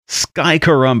Sky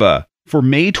Caramba for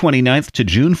May 29th to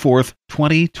June 4th,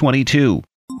 2022.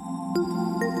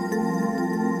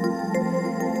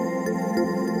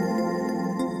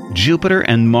 Jupiter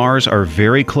and Mars are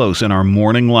very close in our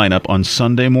morning lineup on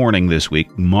Sunday morning this week.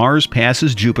 Mars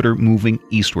passes Jupiter moving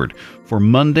eastward. For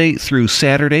Monday through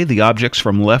Saturday, the objects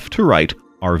from left to right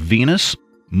are Venus,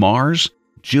 Mars,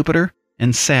 Jupiter,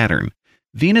 and Saturn.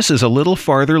 Venus is a little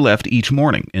farther left each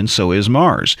morning, and so is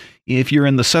Mars. If you're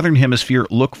in the southern hemisphere,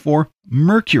 look for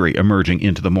Mercury emerging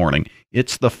into the morning.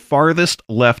 It's the farthest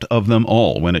left of them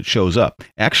all when it shows up.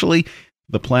 Actually,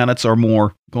 the planets are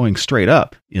more going straight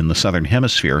up in the southern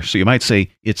hemisphere, so you might say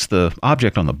it's the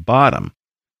object on the bottom.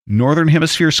 Northern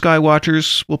hemisphere sky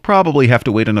watchers will probably have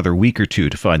to wait another week or two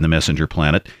to find the messenger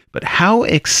planet, but how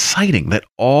exciting that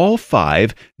all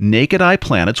 5 naked eye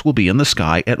planets will be in the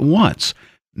sky at once.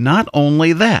 Not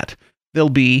only that, they'll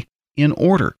be in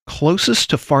order, closest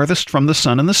to farthest from the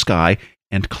sun in the sky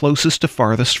and closest to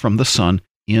farthest from the sun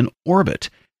in orbit.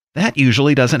 That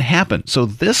usually doesn't happen, so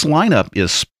this lineup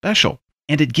is special.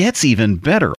 And it gets even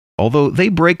better. Although they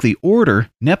break the order,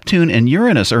 Neptune and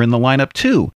Uranus are in the lineup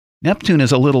too. Neptune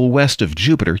is a little west of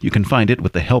Jupiter. You can find it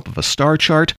with the help of a star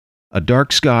chart, a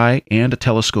dark sky, and a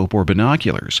telescope or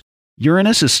binoculars.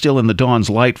 Uranus is still in the dawn's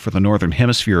light for the northern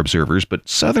hemisphere observers, but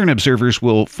southern observers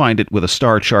will find it with a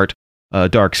star chart, a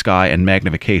dark sky, and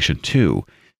magnification too.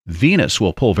 Venus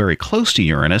will pull very close to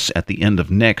Uranus at the end of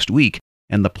next week,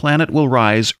 and the planet will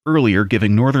rise earlier,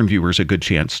 giving northern viewers a good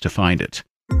chance to find it.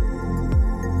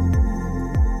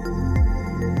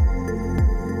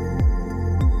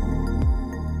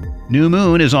 New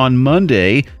moon is on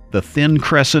Monday. The thin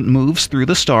crescent moves through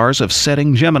the stars of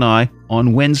setting Gemini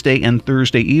on Wednesday and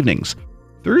Thursday evenings.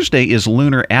 Thursday is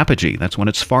lunar apogee. That's when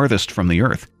it's farthest from the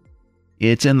Earth.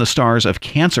 It's in the stars of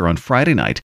Cancer on Friday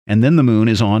night, and then the moon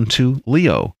is on to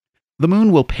Leo. The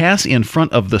moon will pass in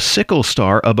front of the sickle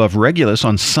star above Regulus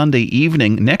on Sunday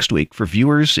evening next week for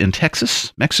viewers in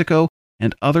Texas, Mexico,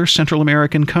 and other Central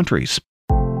American countries.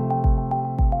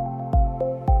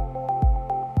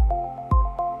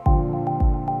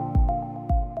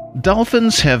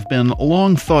 Dolphins have been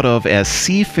long thought of as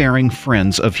seafaring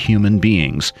friends of human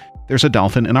beings. There's a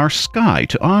dolphin in our sky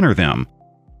to honor them.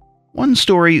 One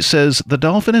story says the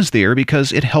dolphin is there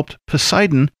because it helped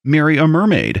Poseidon marry a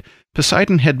mermaid.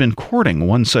 Poseidon had been courting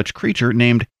one such creature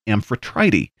named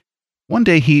Amphitrite. One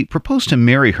day he proposed to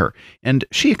marry her, and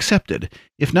she accepted.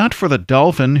 If not for the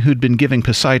dolphin who'd been giving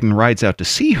Poseidon rides out to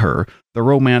see her, the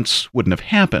romance wouldn't have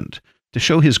happened. To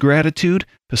show his gratitude,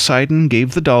 Poseidon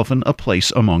gave the dolphin a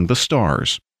place among the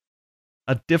stars.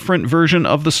 A different version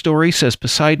of the story says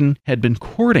Poseidon had been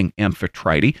courting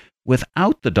Amphitrite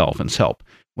without the dolphin's help.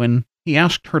 When he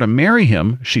asked her to marry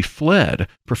him, she fled,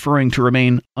 preferring to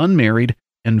remain unmarried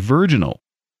and virginal.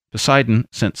 Poseidon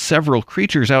sent several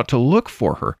creatures out to look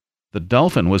for her. The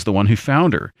dolphin was the one who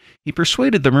found her. He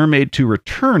persuaded the mermaid to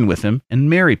return with him and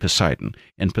marry Poseidon,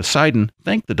 and Poseidon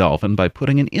thanked the dolphin by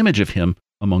putting an image of him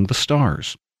among the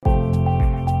stars.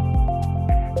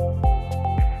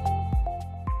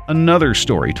 Another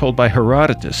story told by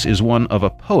Herodotus is one of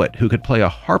a poet who could play a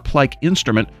harp-like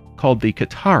instrument called the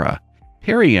kithara.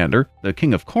 Periander, the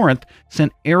king of Corinth,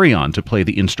 sent Arion to play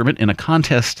the instrument in a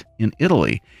contest in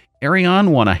Italy.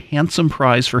 Arion won a handsome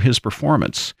prize for his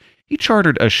performance. He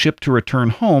chartered a ship to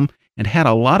return home and had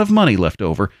a lot of money left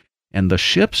over, and the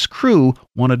ship's crew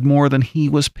wanted more than he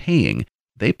was paying.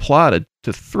 They plotted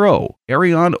to throw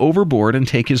Arion overboard and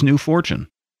take his new fortune.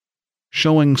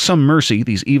 Showing some mercy,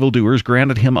 these evildoers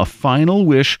granted him a final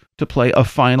wish to play a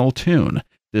final tune.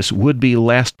 This would-be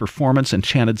last performance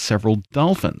enchanted several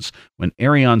dolphins. When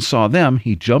Arion saw them,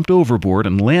 he jumped overboard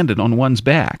and landed on one's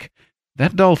back.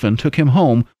 That dolphin took him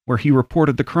home, where he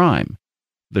reported the crime.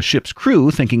 The ship's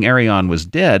crew, thinking Arion was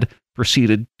dead,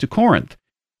 proceeded to Corinth.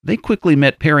 They quickly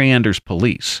met Periander's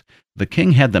police. The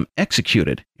king had them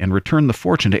executed and returned the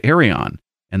fortune to Arion,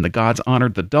 and the gods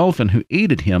honored the dolphin who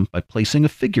aided him by placing a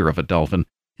figure of a dolphin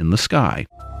in the sky.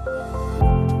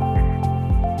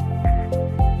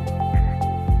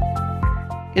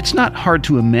 It's not hard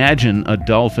to imagine a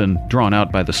dolphin drawn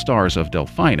out by the stars of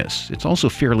Delphinus. It's also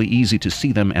fairly easy to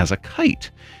see them as a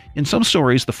kite. In some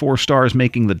stories, the 4 stars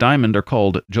making the diamond are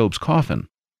called Job's coffin.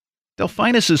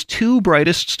 Delphinus's 2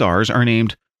 brightest stars are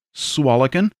named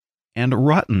Sualocin and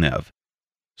Rotanev.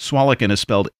 Sualocin is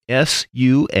spelled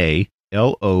Sualocin.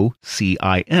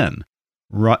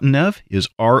 Rotanev is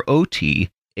Rotanev.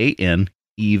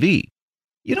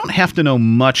 You don't have to know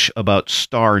much about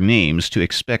star names to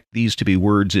expect these to be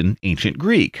words in ancient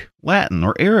Greek, Latin,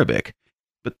 or Arabic,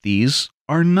 but these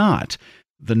are not.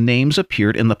 The names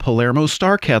appeared in the Palermo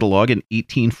star catalog in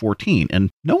 1814, and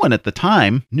no one at the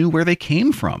time knew where they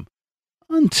came from.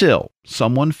 until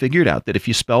someone figured out that if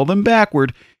you spell them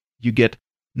backward, you get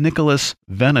Nicholas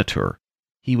Venator.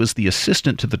 He was the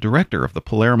assistant to the director of the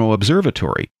Palermo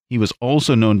Observatory. He was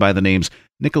also known by the names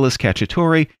Nicholas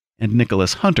Cacciatore and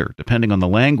Nicholas Hunter, depending on the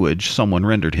language someone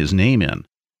rendered his name in.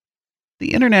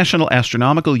 The International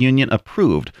Astronomical Union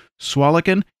approved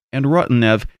Swallochen and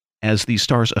Rotanev as the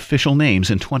star's official names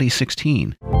in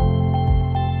 2016.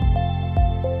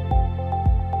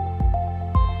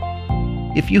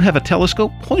 If you have a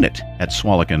telescope, point it at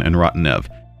Swallochen and Rotanev.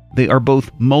 They are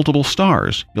both multiple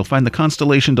stars. You'll find the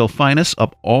constellation Delphinus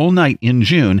up all night in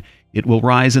June. It will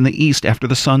rise in the east after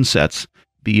the sun sets,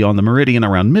 be on the meridian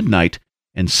around midnight,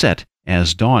 and set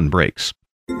as dawn breaks.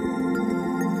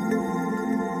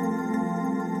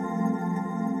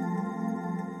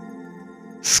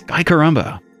 Sky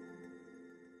Caramba!